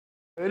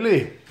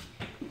Eli,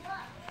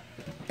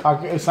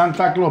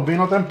 Santa Claus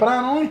vino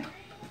temprano hoy.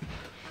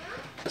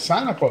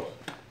 Santa Claus.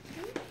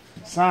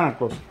 Santa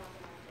Claus.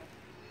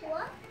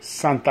 What?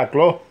 Santa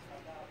Claus.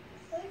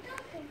 What are you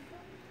talking?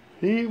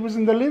 He was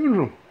in the living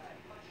room.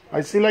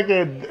 I see like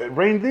a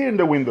reindeer in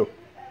the window.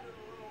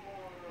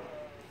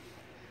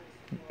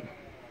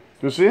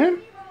 You see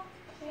him?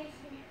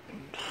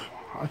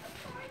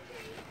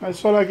 I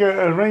saw like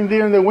a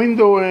reindeer in the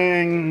window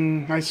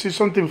and I see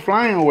something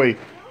flying away.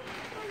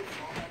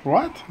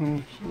 What?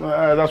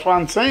 That's what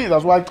I'm saying.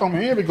 That's why I come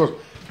here, because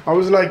I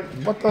was like,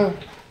 what the?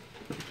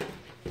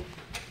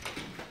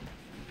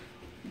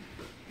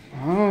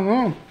 I don't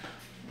know.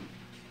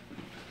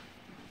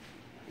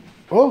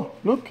 Oh,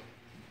 look.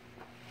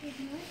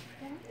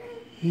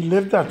 He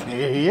left that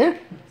here.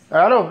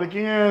 Claro, ¿de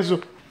quién es eso?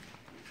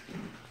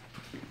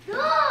 No!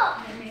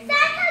 Santa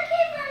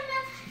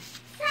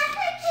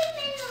came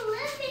in the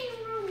living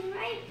room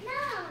right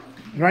now.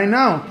 Right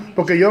now.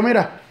 Porque yo,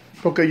 mira,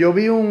 porque yo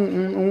vi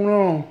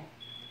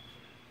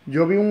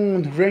yo vi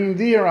un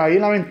reindeer ahí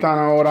en la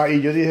ventana ahora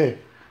y yo dije,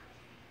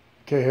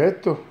 ¿qué es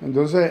esto?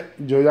 Entonces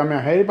yo llamé a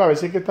Harry para ver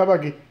si es que estaba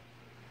aquí.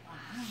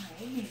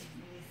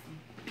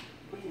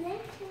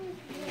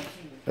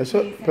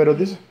 Eso, pero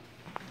dice.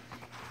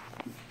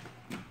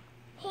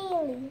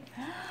 Haley.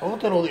 Oh,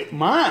 te lo digo.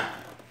 Ma.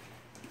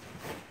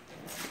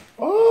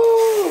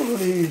 Oh,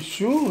 he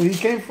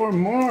came for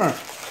more.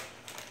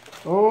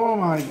 Oh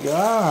my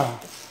God.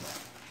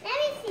 Let me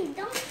see.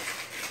 Don't do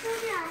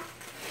that.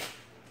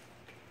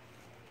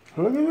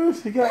 Look at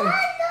this. He got.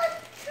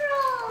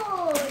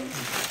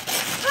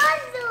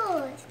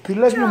 Puzzles. He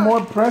left you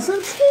more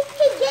presents? He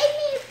gave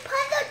me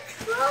puzzle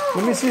trolls.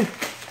 Let me see.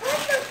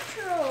 Puzzle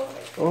trolls.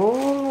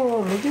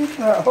 Oh, look at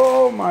that.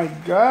 Oh my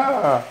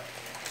God.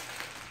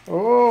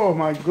 Oh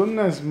my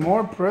goodness,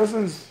 more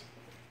presents.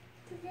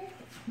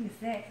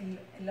 Dice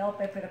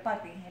López, pero es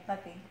para ti, es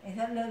para ti.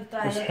 Eso lo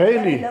trajo, Es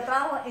Haley. lo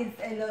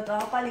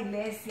trajo para la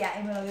iglesia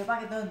y me lo dio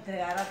para que te lo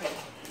entregara a ti.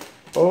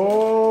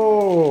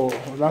 Oh,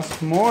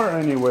 that's more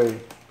anyway.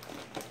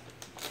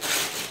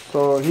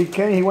 So he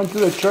went to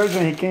the church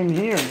and he came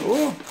here.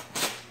 Oh,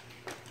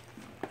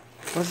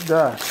 what's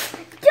that?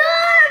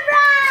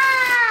 Dora!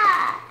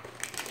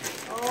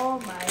 Oh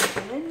my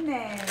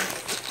goodness.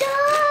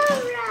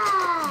 Dora!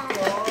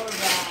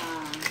 Dora.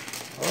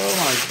 Oh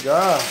my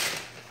God.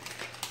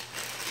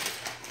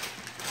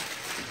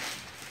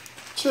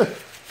 Cheh,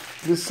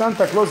 this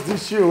Santa Claus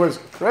this year was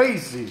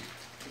crazy.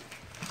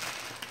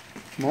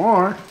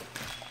 More.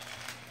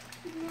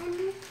 Let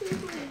me see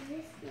what is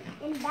this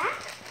in back?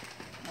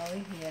 Oh,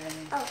 here, let me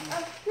see. Oh,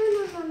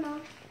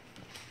 no.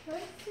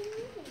 What's the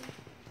name?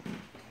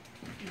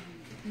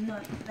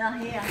 No,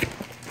 here.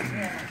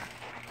 Yeah.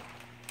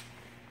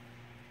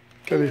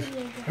 ¿Qué dice?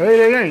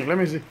 Hey, again, let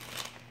me see.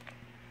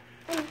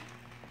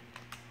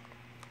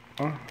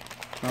 Oh,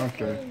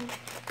 okay.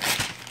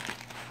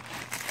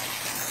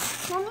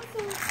 Let me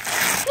see.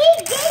 He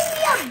gave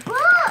me a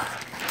book!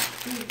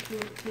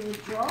 To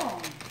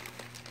draw.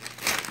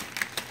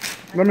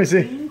 Let me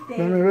see. Let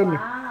me read it.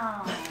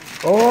 Wow.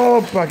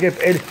 Oh, para que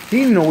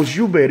he knows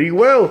you very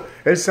well.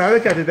 Él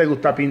sabe que a ti te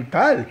gusta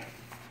pintar.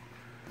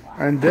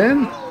 And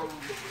then,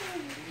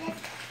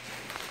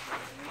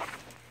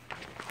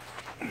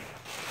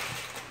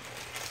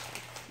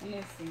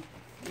 Listen.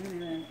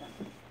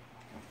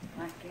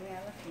 Aquí me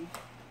hago así.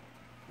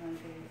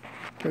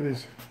 ¿qué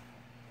dice?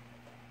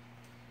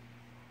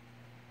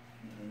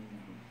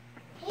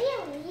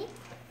 Haley?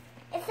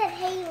 It said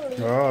Haley.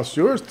 Oh, it's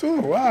yours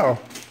too. Wow.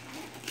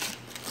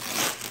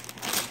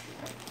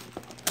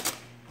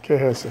 ¿Qué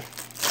es ese?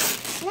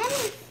 Let me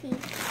see.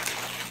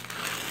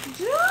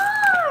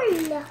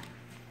 Joel!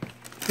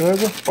 ¿Qué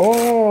es eso?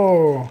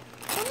 Oh,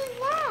 What is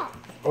that?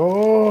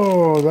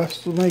 oh, that's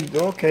to make.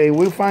 Okay,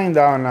 we'll find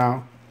out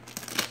now.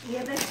 Y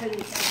este es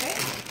feliz,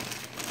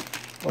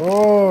 ¿ok?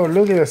 Oh,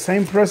 look at the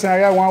same present I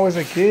got when I was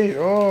a kid.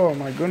 Oh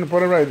my goodness,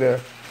 put it right there.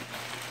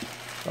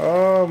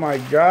 Oh my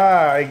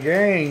God,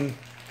 again.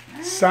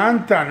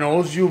 Santa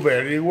knows you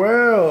very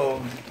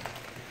well.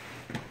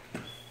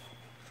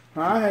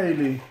 Hi,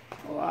 Haley.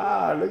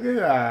 Wow, look at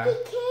that. He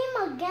came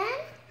again?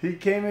 He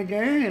came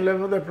again and left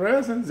with the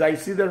presents. I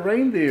see the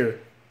reindeer.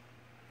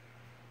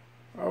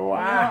 Oh, wow.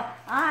 No,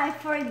 I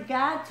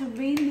forgot to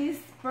bring this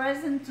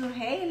present to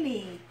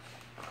Haley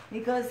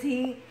because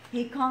he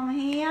come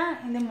here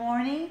in the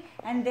morning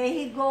and then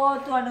he go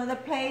to another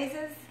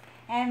places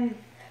and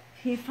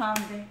he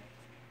found it.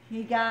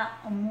 He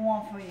got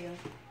more for you.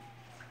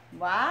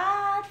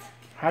 What?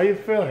 How you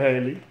feel,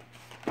 Haley?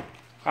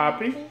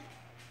 Happy?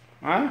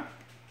 Huh?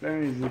 Let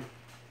me see.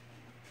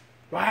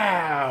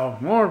 Wow,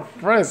 more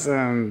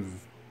presents.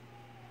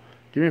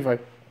 Give me 5.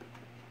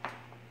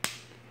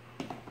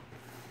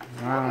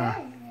 Wow.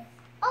 What is this?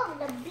 Oh,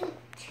 the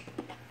beach.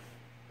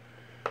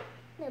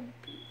 The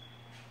beach.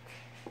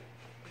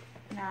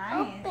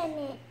 Nice. Open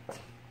it.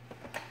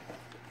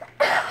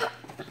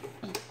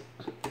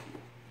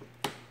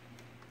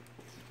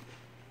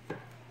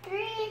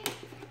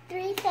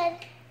 Three said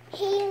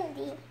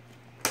Haley.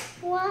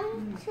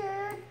 1, 2,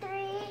 3,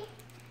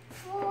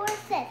 4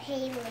 said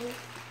Haley.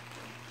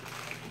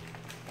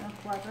 Los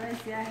cuatro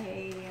decía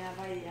Haley,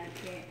 vaya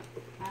que.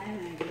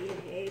 Ay, María,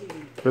 Haley.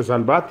 Te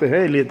salvaste,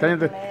 Haley. Esta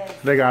gente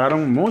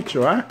regalaron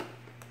mucho, ¿eh?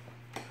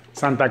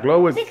 Santa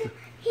Claus. He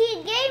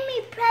gave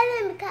me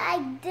present because I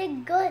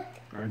did good.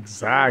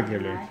 Exactly.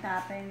 Estaba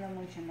aprendiendo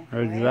mucho en la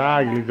escuela.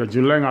 Exactly, because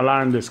you learn a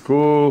lot in the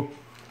school.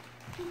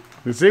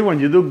 You see, when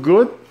you do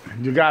good,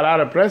 you got a lot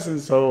of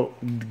presents, so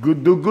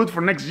do good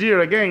for next year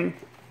again.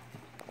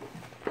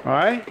 All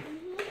right?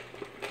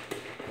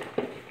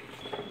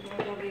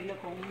 Voy a abrirlo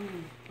con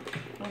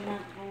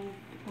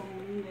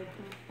un de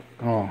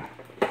estos. Oh,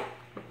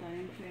 Está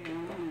bien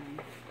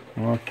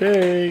fregado.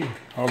 okay.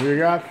 Hope you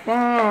got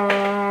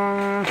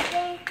fun.